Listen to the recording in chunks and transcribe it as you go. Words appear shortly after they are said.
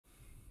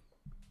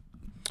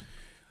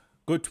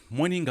Good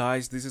morning,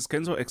 guys. This is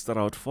Kenzo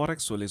Xtrahot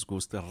Forex. So let's go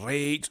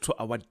straight to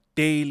our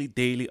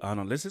daily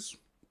analysis.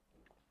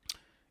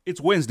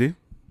 It's Wednesday.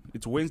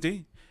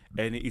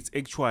 And it's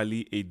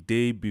actually a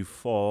day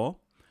before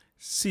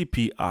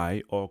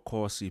CPI or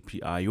core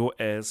CPI,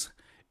 US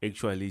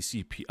actually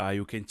CPI.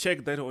 You can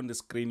check that on the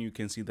screen. You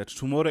can see that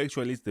tomorrow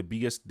actually is the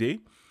biggest day.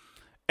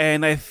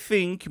 And I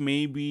think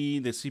maybe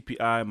the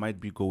CPI might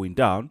be going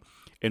down.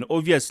 And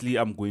obviously,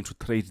 I'm going to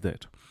trade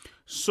that.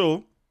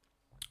 So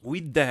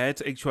with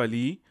that,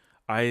 actually,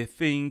 I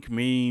think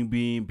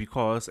maybe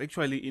because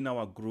actually in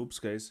our groups,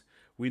 guys,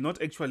 we're not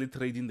actually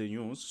trading the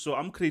news. So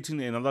I'm creating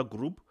another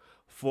group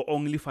for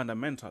only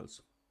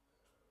fundamentals.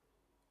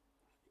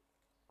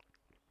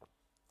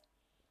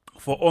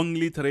 For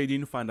only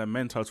trading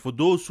fundamentals, for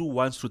those who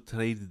want to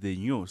trade the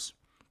news.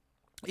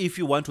 If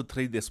you want to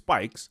trade the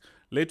spikes,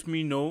 let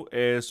me know.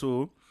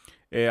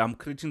 I'm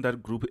creating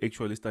that group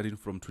actually starting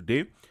from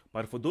today.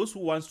 But for those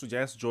who wants to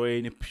just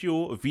join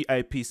pure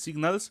VIP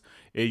signals,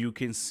 you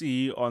can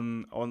see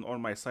on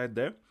my side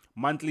there.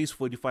 Monthly is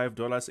 $45,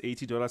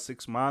 $80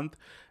 6 months,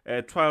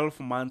 12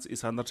 months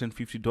is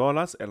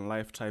 $150, and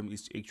lifetime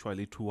is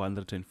actually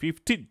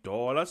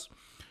 $250.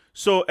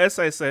 So as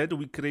I said,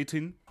 we're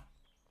creating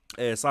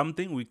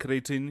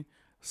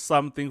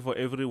something for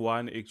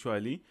everyone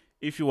actually.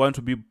 If you want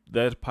to be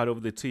that part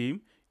of the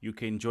team, you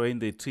can join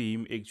the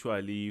team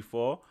actually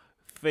for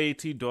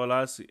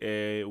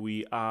 $30.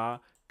 We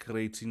are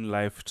creating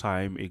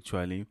lifetime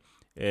actually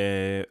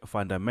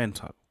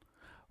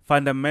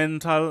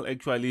fundamental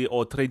actually,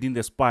 or trading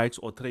the spikes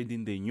or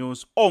trading the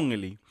news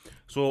only.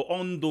 So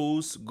on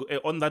those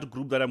on that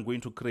group that I'm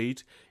going to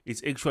create,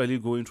 it's actually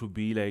going to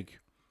be like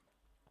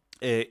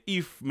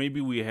if maybe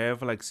we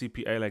have like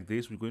CPI like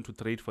this, we're going to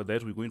trade for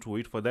that. We're going to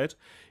wait for that.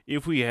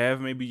 If we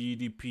have maybe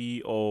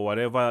GDP or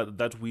whatever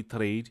that we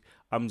trade,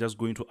 I'm just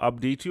going to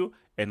update you,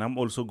 and I'm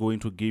also going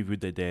to give you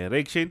the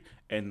direction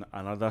and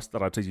another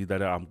strategy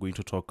that I'm going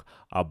to talk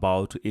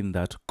about in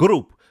that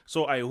group.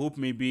 So I hope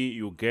maybe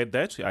you get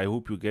that. I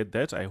hope you get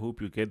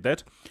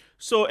that.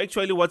 So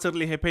actually, what's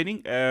really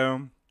happening?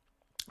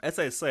 As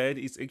I said,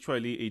 it's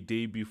actually a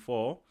day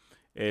before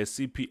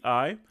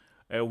CPI.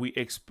 We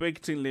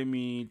expecting, let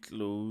me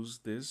close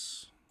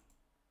this.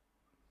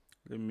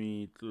 Let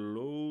me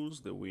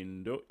close the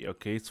window.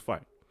 Okay, it's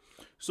fine.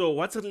 So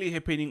what's really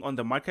happening on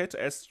the market,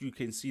 as you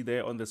can see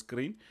there on the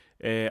screen,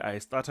 I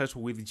started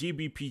with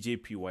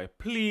GBPUSD.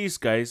 Please,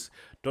 guys,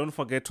 don't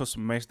forget to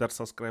smash that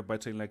subscribe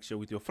button, like, share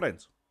with your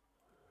friends.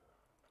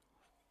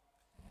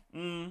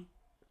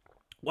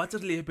 What's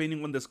really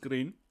happening on the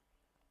screen?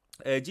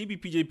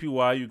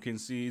 GBPUSD, you can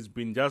see it's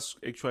been just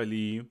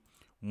actually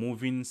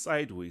moving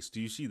sideways. Do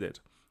you see that?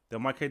 The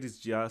market is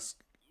just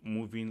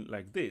moving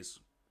like this.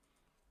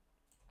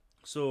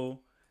 So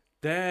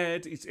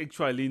that is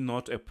actually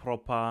not a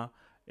proper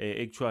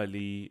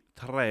actually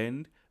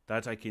trend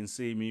that I can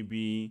say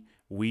maybe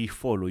we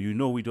follow. You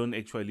know, we don't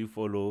actually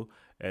follow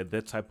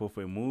that type of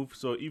a move.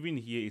 So even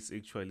here it's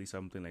actually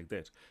something like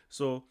that.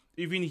 So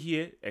even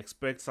here,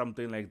 expect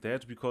something like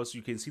that, because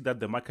you can see that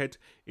the market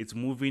is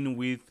moving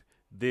with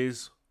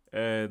this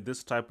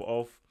this type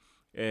of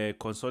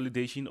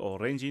consolidation or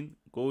ranging,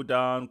 go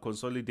down,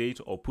 consolidate,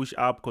 or push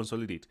up,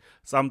 consolidate,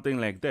 something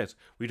like that.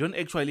 We don't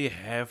actually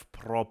have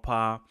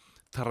proper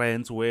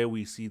trends where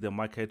we see the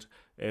market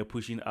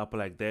pushing up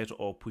like that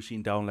or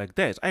pushing down like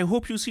that. I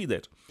hope you see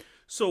that.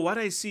 So what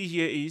I see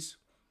here is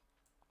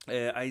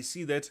I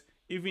see that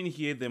even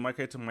here the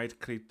market might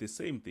create the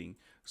same thing.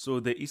 So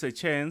there is a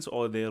chance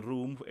or the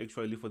room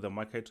actually for the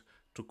market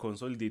to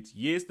consolidate.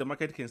 Yes, the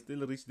market can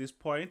still reach this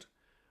point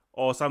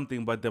or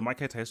something, but the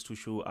market has to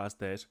show us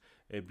that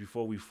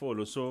before we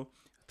follow. So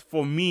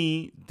for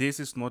me, this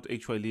is not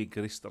actually a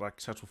great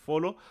structure to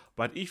follow,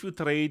 but if you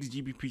trade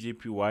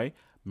GBPUSD,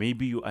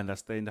 maybe you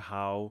understand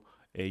how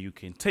you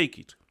can take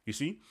it, you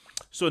see.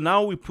 So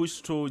now we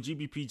push to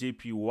GBPUSD.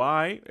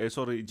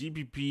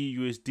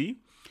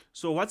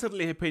 So what's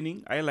really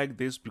happening? I like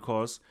this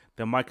because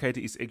the market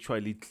is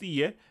actually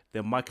clear.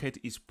 The market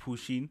is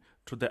pushing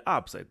to the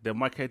upside. The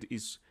market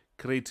is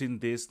creating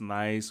this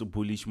nice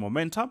bullish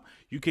momentum.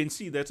 You can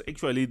see that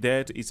actually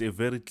that is a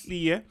very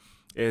clear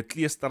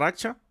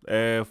structure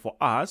for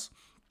us.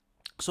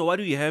 So what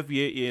we have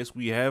here is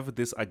we have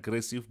this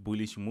aggressive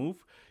bullish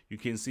move. You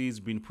can see it's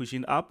been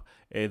pushing up.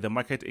 The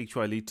market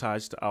actually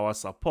touched our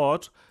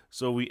support.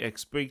 So we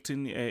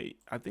expecting,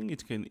 I think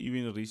it can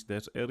even reach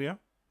that area.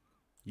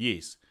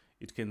 Yes,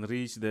 it can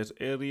reach that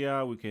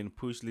area. We can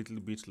push a little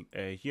bit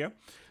here.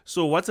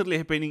 So what's really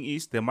happening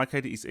is the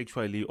market is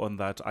actually on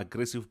that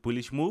aggressive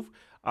bullish move.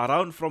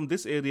 Around from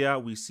this area,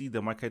 we see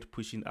the market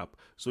pushing up.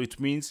 So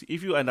it means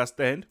if you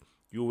understand,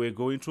 you were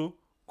going to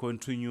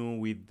continue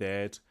with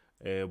that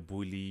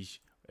bullish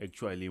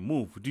actually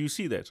move. Do you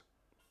see that?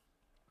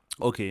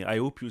 Okay, I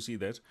hope you see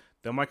that.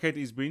 The market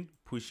is been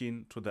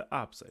pushing to the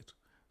upside.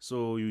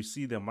 So you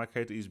see the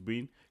market is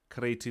been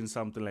creating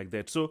something like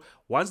that. So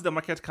once the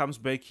market comes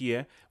back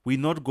here, we're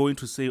not going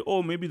to say,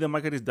 oh, maybe the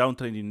market is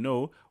downtrending.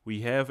 No,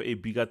 we have a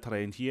bigger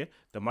trend here.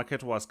 The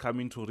market was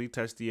coming to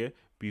retest here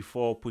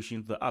before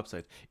pushing to the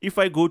upside. If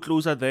I go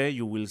closer there,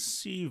 you will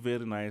see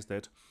very nice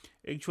that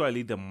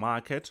actually the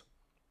market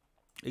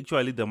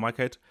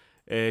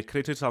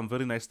created some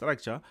very nice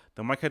structure.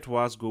 The market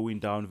was going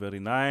down very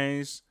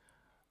nice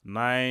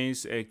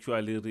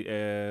actually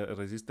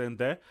resistance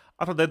there.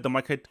 After that, the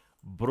market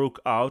broke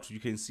out. You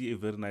can see a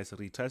very nice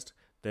retest.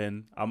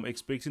 Then I'm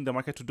expecting the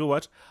market to do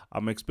what?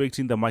 I'm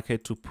expecting the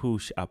market to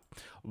push up.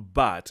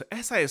 But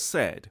as I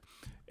said,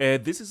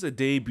 this is a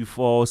day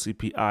before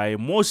CPI.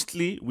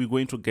 Mostly we're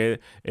going to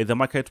get the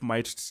market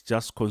might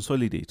just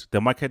consolidate. The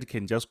market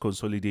can just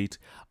consolidate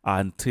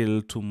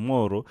until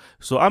tomorrow.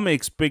 So I'm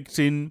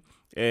expecting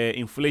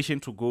inflation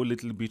to go a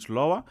little bit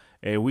lower,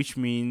 which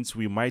means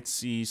we might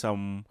see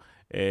some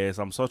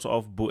sort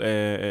of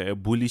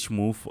bullish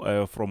move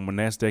from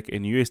NASDAQ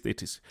and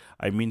US30s.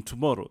 I mean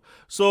tomorrow.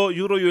 So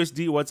Euro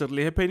USD, what's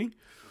really happening?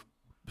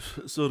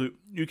 So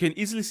you can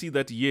easily see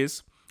that,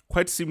 yes,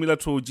 quite similar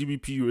to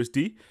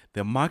GBPUSD,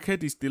 the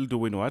market is still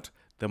doing what?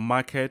 The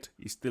market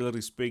is still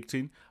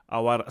respecting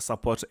our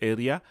support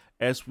area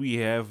as we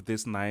have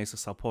this nice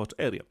support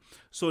area.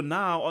 So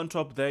now on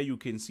top there, you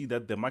can see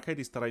that the market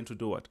is trying to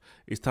do what?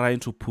 It's trying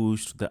to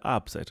push to the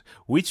upside,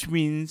 which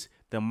means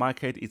the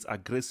market is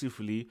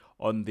aggressively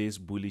on this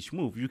bullish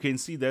move. You can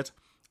see that,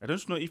 I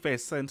don't know if I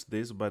sent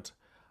this, but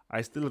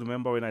I still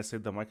remember when I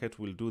said the market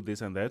will do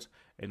this and that,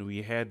 and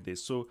we had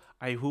this. So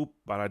I hope,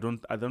 but I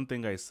don't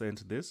think I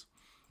sent this.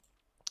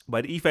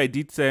 But if I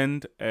did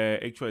send,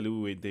 actually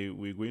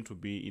we're going to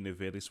be in a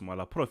very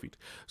smaller profit.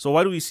 So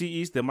what we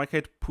see is the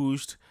market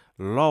pushed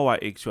lower,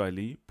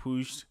 actually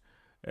pushed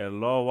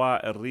lower,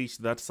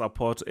 reached that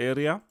support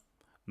area.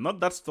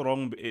 Not that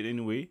strong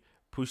anyway,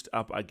 pushed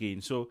up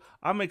again. So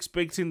I'm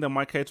expecting the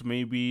market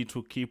maybe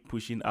to keep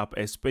pushing up,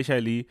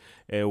 especially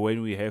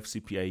when we have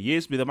CPI.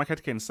 Yes, but the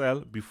market can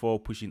sell before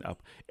pushing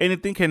up.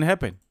 Anything can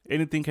happen.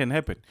 Anything can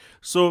happen.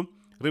 So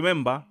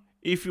remember,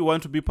 if you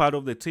want to be part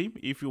of the team,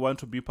 if you want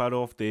to be part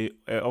of the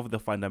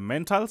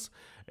fundamentals,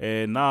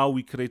 now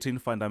we're creating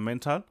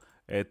fundamental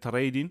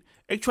trading.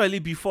 Actually,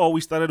 before we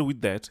started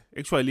with that,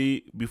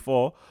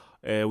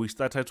 we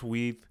started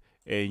with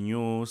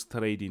news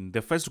trading.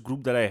 The first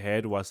group that I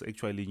had was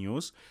actually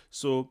news.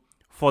 So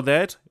for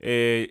that,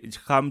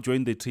 come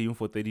join the team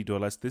for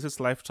 $30. This is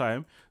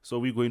lifetime. So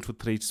we're going to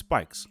trade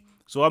spikes.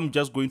 So I'm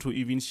just going to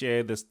even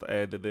share the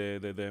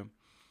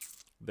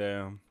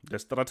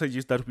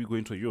strategies that we're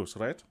going to use,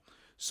 right?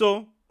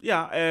 So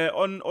yeah,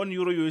 on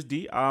Euro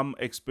USD, I'm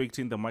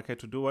expecting the market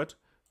to do what?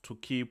 To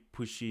keep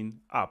pushing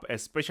up,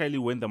 especially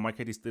when the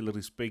market is still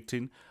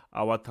respecting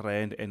our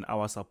trend and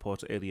our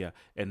support area.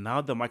 And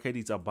now the market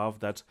is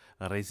above that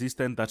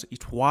resistance that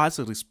it was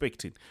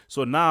respecting.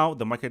 So now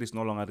the market is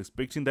no longer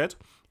respecting that.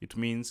 It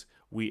means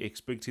we're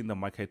expecting the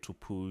market to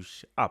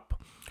push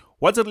up.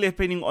 What's really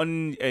happening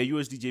on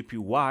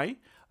USDJPY?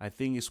 I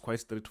think it's quite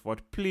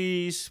straightforward.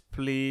 Please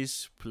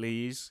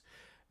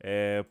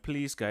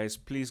guys,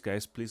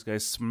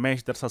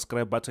 smash that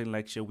subscribe button,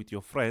 like, share with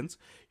your friends.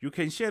 You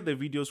can share the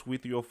videos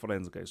with your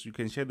friends, guys. You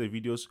can share the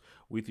videos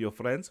with your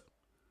friends.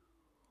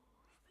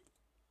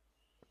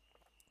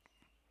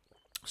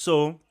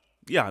 So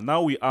yeah,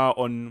 now we are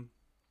on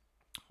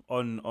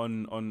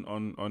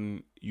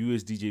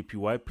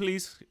USDJPY.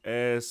 Please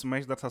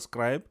smash that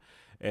subscribe.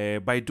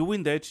 By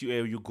doing that,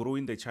 you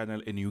growing the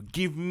channel and you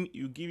giving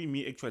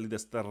me actually the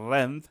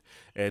strength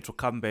to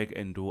come back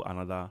and do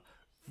another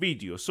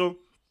video. So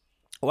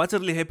what's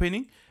really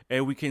happening?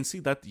 We can see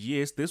that,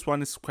 yes, this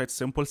one is quite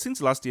simple.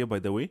 Since last year, by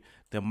the way,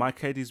 the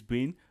market has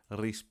been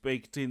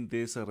respecting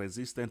this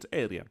resistant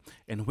area.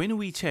 And when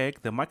we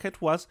check, the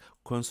market was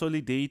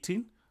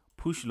consolidating,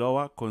 push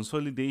lower,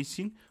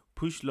 consolidation,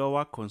 push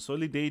lower,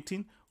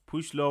 consolidating,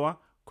 push lower,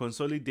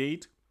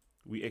 consolidate.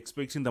 We're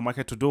expecting the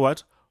market to do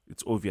what?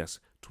 It's obvious,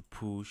 to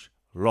push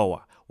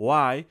lower.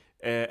 Why?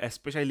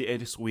 Especially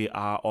as we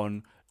are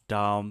on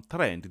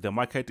downtrend. The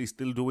market is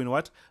still doing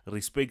what?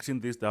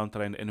 Respecting this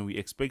downtrend, and we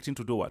expecting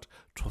to do what?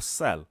 To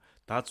sell.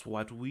 That's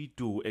what we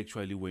do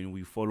actually when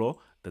we follow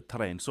the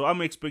trend. So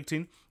I'm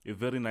expecting a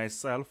very nice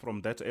sell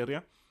from that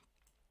area.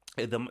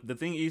 The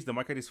thing is, the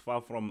market is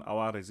far from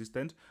our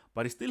resistance,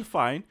 but it's still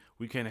fine.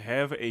 We can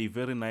have a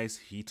very nice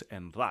hit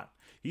and run.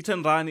 Hit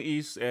and run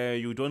is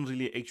you don't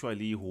really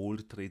actually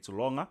hold trades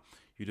longer.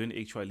 You don't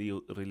actually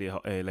really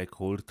like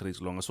hold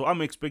trades longer. So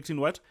I'm expecting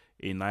what?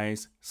 A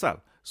nice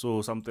sell.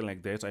 So something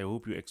like that. I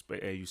hope you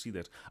expect you see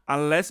that.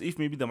 Unless if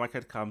maybe the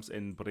market comes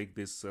and break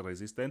this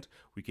resistance,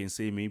 we can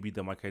say maybe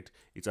the market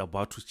is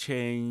about to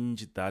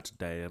change that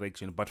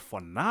direction. But for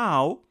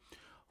now,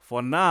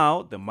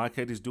 the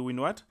market is doing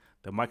what?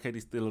 The market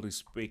is still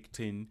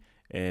respecting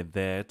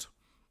that.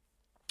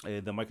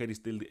 The market is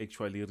still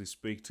actually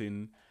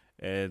respecting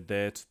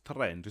that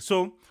trend.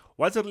 So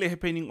what's really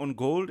happening on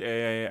gold?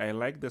 I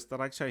like the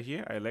structure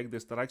here. I like the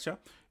structure.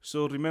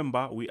 So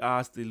remember, we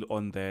are still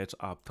on that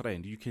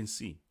uptrend. You can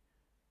see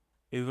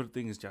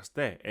everything is just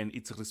there and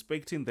it's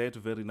respecting that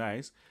very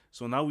nice.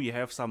 So now we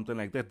have something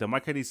like that. The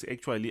market is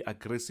actually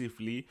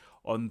aggressively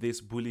on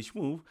this bullish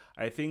move.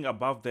 I think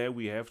above there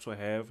we have to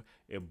have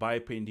a buy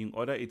pending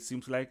order. It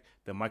seems like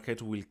the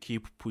market will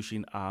keep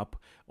pushing up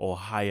or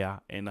higher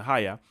and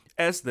higher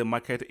as the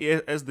market,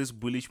 as this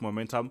bullish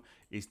momentum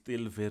is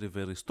still very,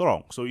 very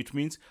strong. So it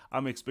means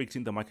I'm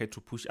expecting the market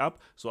to push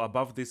up. So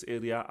above this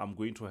area, I'm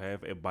going to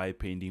have a buy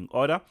pending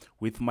order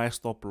with my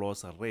stop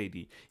loss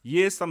ready.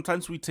 Yes,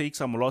 sometimes we take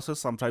some losses.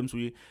 Sometimes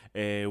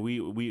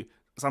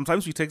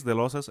sometimes we take the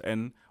losses,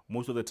 and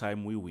most of the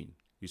time we win,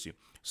 you see.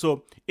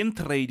 So in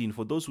trading,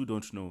 for those who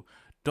don't know,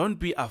 don't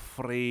be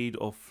afraid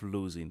of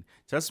losing.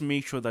 Just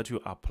make sure that you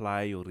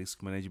apply your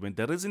risk management.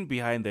 The reason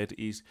behind that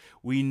is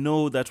we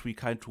know that we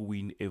can't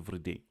win every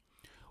day.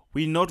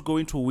 We're not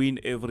going to win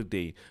every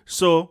day.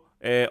 So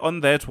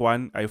on that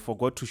one, I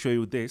forgot to show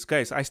you this.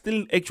 Guys, I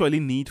still actually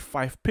need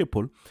 5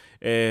 people,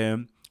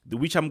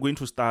 which I'm going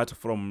to start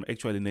from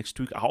actually next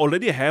week. I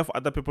already have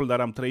other people that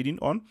I'm trading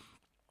on.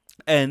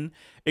 And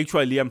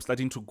actually, I'm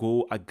starting to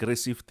go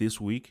aggressive this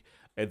week.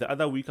 The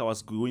other week, I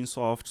was going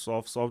soft.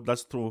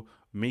 That's to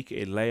make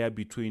a layer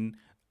between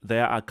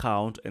their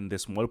account and the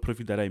small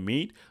profit that I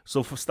made.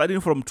 So for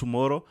starting from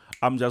tomorrow,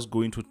 I'm just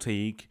going to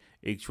take,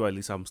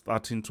 actually, so I'm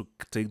starting to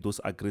take those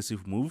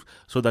aggressive moves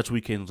so that we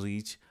can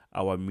reach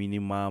our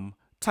minimum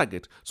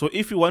target. So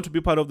if you want to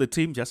be part of the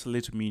team, just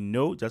let me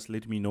know. Just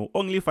let me know.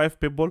 Only 5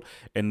 people,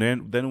 and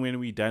then when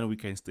we're done, we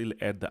can still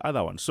add the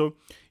other one. So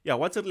yeah,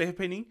 what's really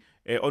happening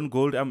on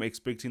gold? I'm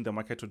expecting the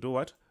market to do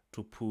what?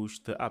 To push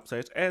the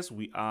upside, as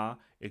we are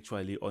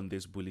actually on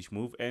this bullish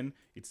move, and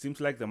it seems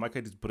like the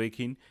market is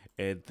breaking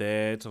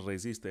that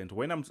resistance.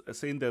 When I'm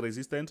saying the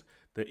resistance,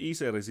 there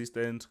is a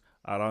resistance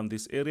around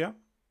this area.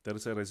 There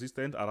is a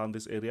resistance around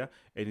this area,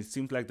 and it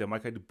seems like the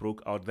market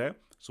broke out there.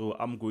 So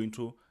I'm going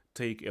to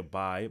take a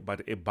buy,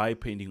 but a buy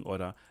pending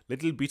order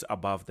little bit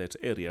above that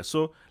area.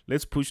 So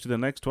let's push to the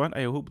next one.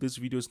 I hope this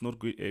video is not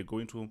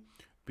going to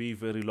be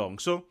very long.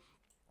 So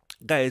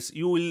guys,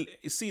 you will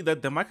see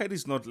that the market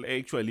is not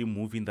actually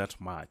moving that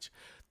much.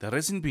 The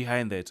reason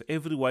behind that,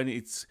 everyone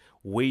is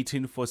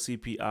waiting for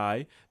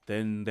CPI,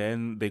 then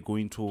they're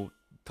going to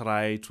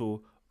try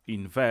to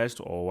invest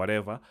or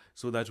whatever,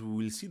 so that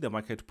we will see the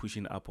market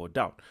pushing up or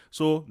down.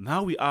 So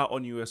now we are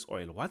on US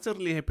oil. What's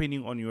really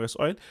happening on US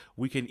oil?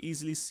 We can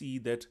easily see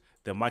that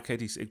the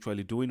market is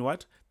actually doing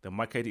what? The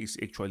market is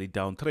actually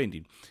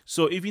downtrending.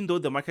 So even though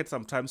the market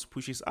sometimes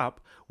pushes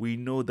up, we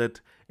know that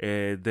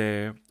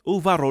the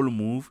overall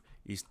move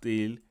is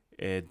still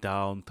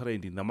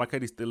downtrending. The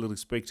market is still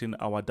respecting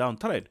our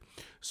downtrend.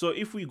 So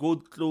if we go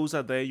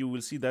closer there, you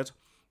will see that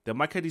the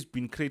market has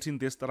been creating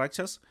these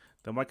structures.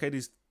 The market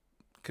is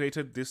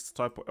created this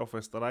type of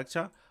a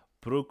structure,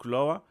 broke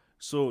lower.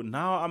 So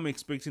now I'm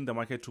expecting the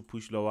market to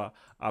push lower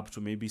up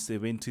to maybe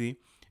 70.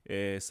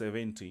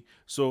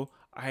 So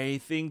I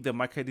think the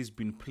market has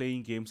been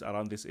playing games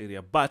around this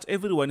area, but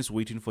everyone is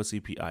waiting for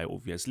CPI,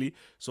 obviously.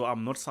 So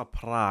I'm not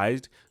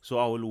surprised. So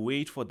I will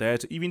wait for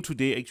that. Even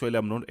today, actually,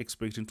 I'm not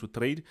expecting to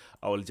trade.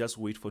 I will just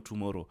wait for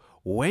tomorrow.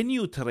 When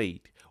you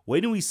trade,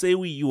 when we say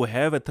you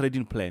have a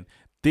trading plan,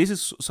 this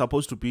is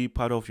supposed to be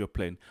part of your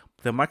plan.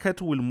 The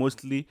market will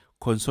mostly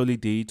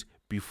consolidate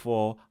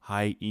before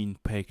high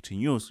impact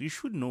news. You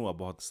should know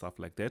about stuff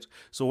like that.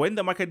 So when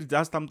the market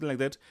does something like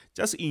that,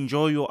 just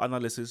enjoy your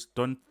analysis.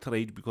 Don't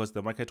trade, because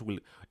the market will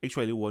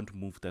actually won't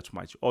move that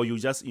much, or you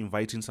just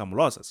inviting some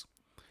losses.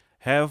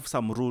 Have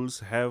some rules,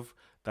 have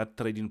that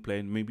trading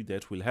plan. Maybe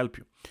that will help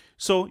you.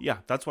 So yeah,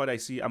 that's what I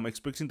see. I'm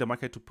expecting the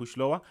market to push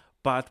lower,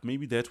 but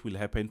maybe that will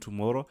happen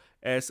tomorrow,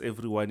 as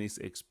everyone is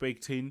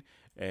expecting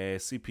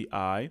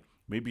CPI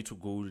maybe to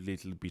go a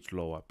little bit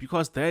lower,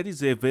 because that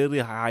is a very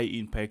high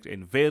impact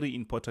and very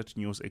important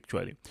news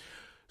actually.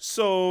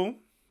 So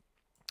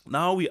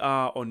now we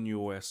are on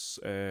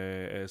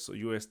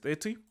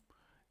US30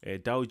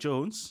 Dow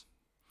Jones.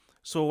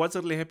 So what's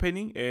really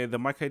happening? The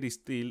market is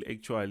still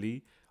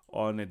actually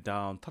on a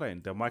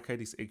downtrend. The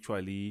market is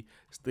actually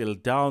still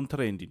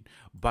downtrending.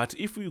 But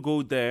if we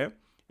go there,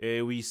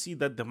 we see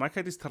that the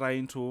market is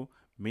trying to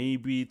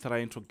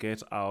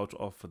get out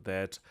of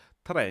that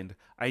trend.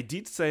 I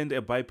did send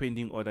a buy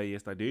pending order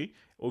yesterday.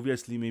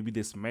 Obviously, maybe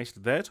they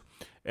smashed that.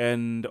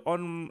 And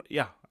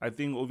I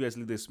think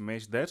obviously they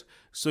smashed that.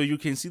 So you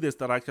can see the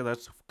structure that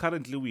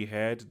currently we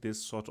had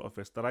this sort of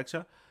a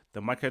structure.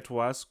 The market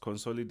was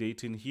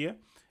consolidating here,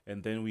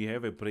 and then we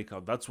have a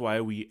breakout. That's why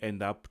we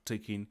end up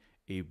taking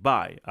a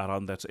buy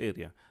around that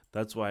area.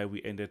 That's why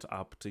we ended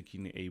up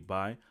taking a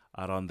buy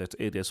around that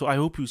area. So I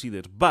hope you see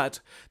that. But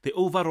the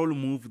overall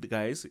move,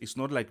 guys, it's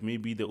not like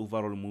maybe the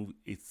overall move,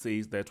 it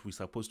says that we're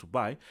supposed to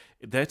buy.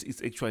 That is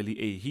actually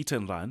a hit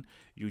and run.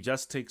 You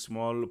just take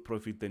small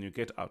profit, then you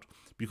get out.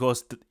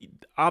 Because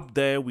up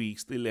there, we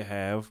still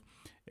have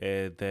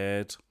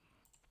that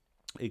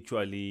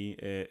actually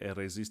a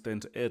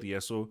resistant area.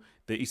 So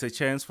there is a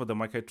chance for the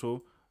market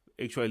to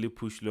actually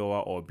push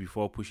lower or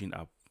before pushing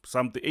up.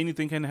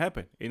 Anything can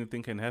happen.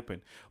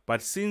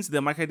 But since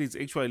the market is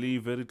actually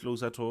very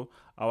closer to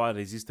our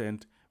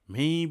resistance,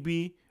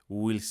 maybe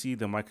we will see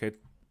the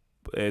market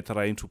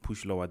trying to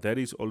push lower. That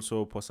is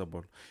also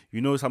possible.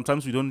 You know,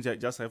 sometimes we don't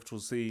just have to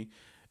say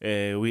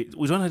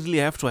we don't really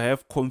have to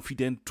have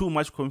too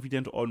much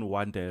confidence on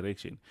one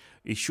direction.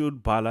 It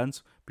should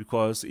balance,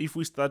 because if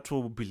we start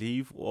to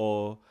believe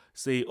or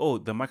say, oh,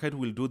 the market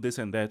will do this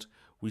and that,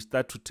 we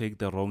start to take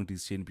the wrong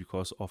decision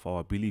because of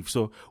our belief.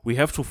 So we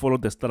have to follow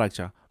the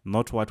structure,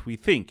 not what we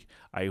think.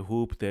 I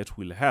hope that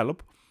will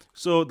help.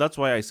 So that's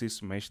why I say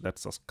smash that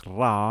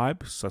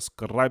subscribe.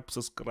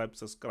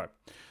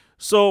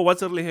 So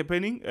what's really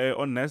happening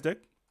on NASDAQ?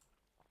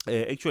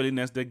 Actually,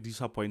 NASDAQ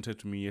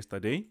disappointed me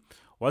yesterday.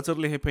 What's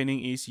really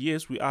happening is,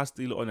 yes, we are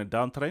still on a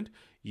downtrend.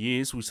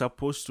 Yes, we're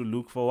supposed to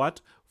look forward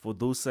for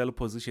those sell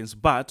positions,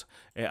 but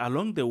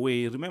along the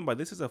way, remember,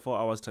 this is a 4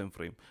 hours time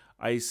frame.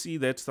 I see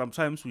that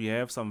sometimes we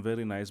have some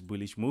very nice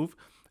bullish moves.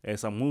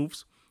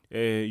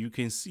 You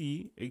can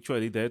see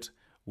actually that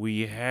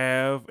we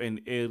have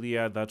an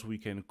area that we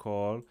can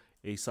call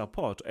a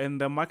support, and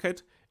the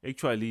market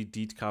actually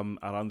did come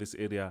around this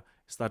area,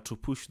 start to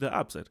push the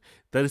upside.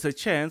 There is a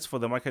chance for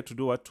the market to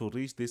do what? To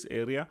reach this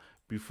area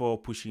before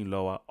pushing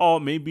lower,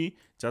 or maybe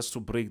just to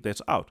break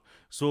that out.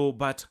 So,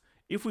 but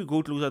if we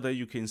go closer there,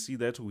 you can see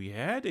that we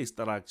had a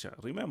structure.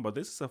 Remember,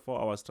 this is a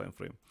 4 hours time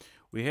frame.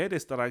 We had a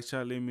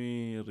structure. Let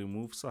me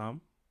remove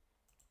some.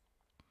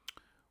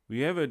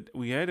 We had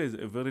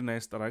a very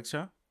nice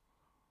structure.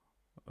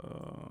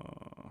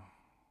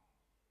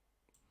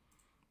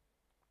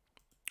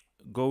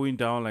 Going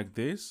down like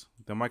this,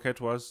 the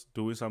market was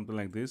doing something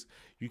like this.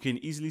 You can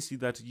easily see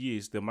that,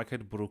 yes, the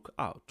market broke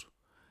out.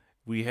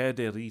 We had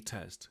a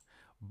retest,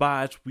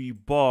 but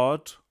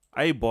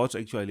I bought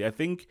actually. I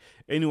think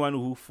anyone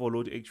who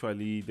followed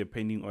actually the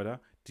pending order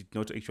did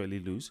not actually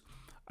lose.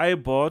 I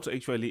bought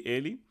actually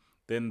early,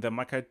 then the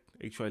market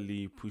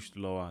actually pushed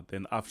lower,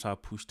 then after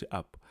pushed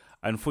up.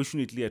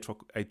 Unfortunately, I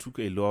took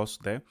a loss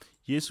there.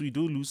 Yes, we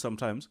do lose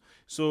sometimes.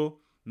 So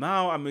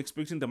now I'm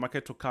expecting the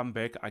market to come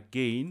back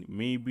again,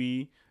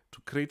 maybe to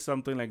create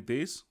something like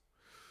this.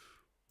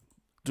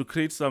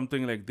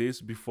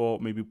 Before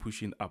maybe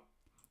pushing up.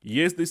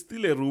 Yes, there's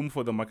still a room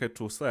for the market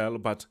to sell,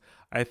 but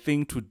I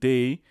think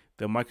today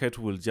the market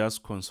will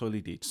just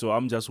consolidate. So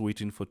I'm just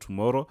waiting for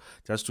tomorrow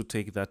just to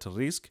take that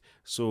risk.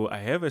 So I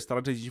have a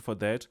strategy for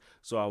that.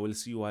 So I will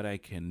see what I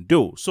can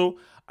do. So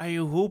I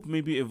hope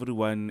maybe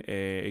everyone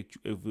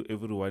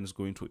is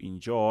going to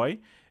enjoy.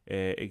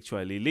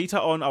 Actually, later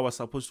on I was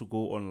supposed to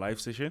go on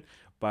live session,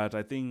 but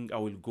I think I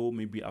will go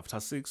maybe after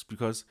 6,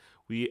 because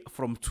we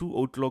from 2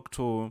 o'clock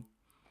to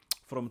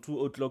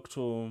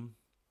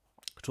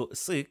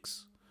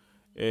 6.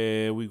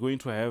 We're going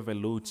to have a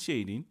load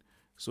shedding.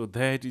 So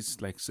that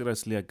is like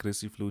seriously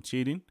aggressive load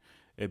shedding,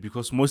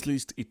 because mostly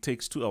it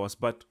takes 2 hours,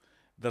 but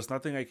there's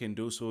nothing I can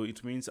do. So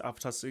it means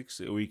after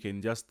 6, we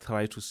can just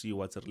try to see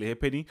what's really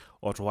happening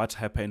or what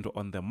happened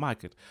on the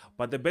market.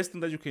 But the best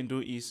thing that you can do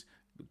is,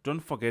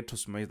 don't forget to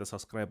smash the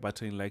subscribe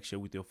button, like, share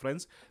with your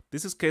friends.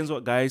 This is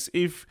Kenzo, guys.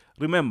 If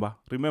remember,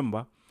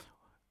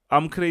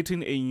 I'm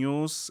creating a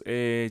news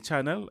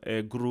channel,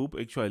 a group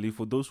actually,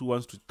 for those who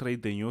want to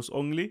trade the news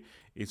only.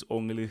 It's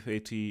only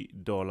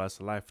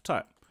 $30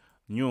 lifetime.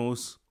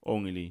 News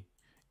only.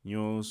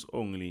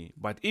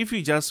 But if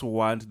you just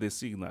want the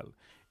signal,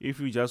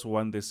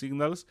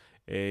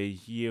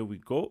 here we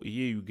go.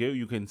 Here you go.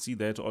 You can see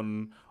that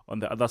on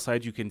the other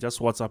side. You can just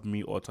WhatsApp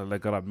me or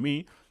Telegram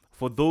me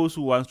for those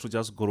who want to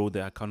just grow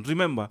their account.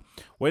 Remember,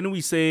 when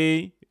we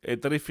say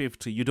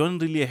 350, you don't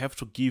really have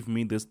to give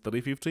me this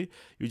 350.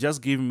 You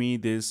just give me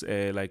this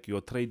like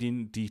your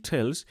trading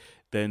details.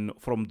 Then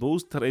from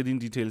those trading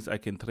details, I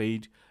can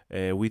trade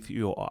with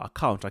your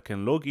account. I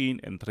can log in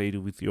and trade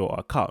with your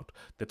account.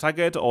 The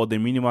target or the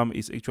minimum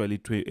is actually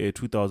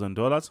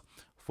 $2,000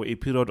 for a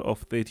period of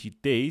 30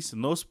 days.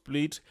 No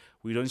split.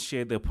 We don't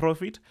share the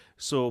profit.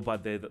 So,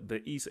 but there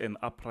is an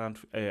upfront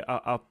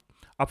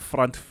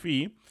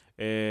fee,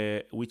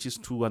 which is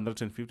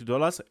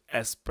 $250,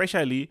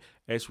 especially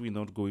as we're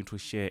not going to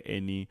share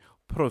any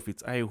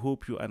profits. I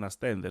hope you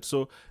understand that.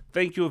 So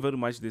thank you very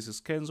much. This is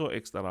Kenzo,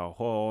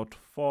 Xtrahot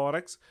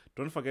Forex.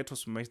 Don't forget to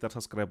smash that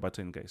subscribe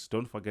button, guys.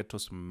 Don't forget to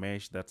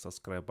smash that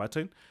subscribe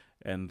button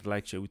and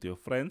like, share with your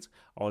friends.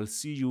 I'll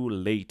see you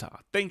later.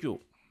 Thank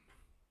you.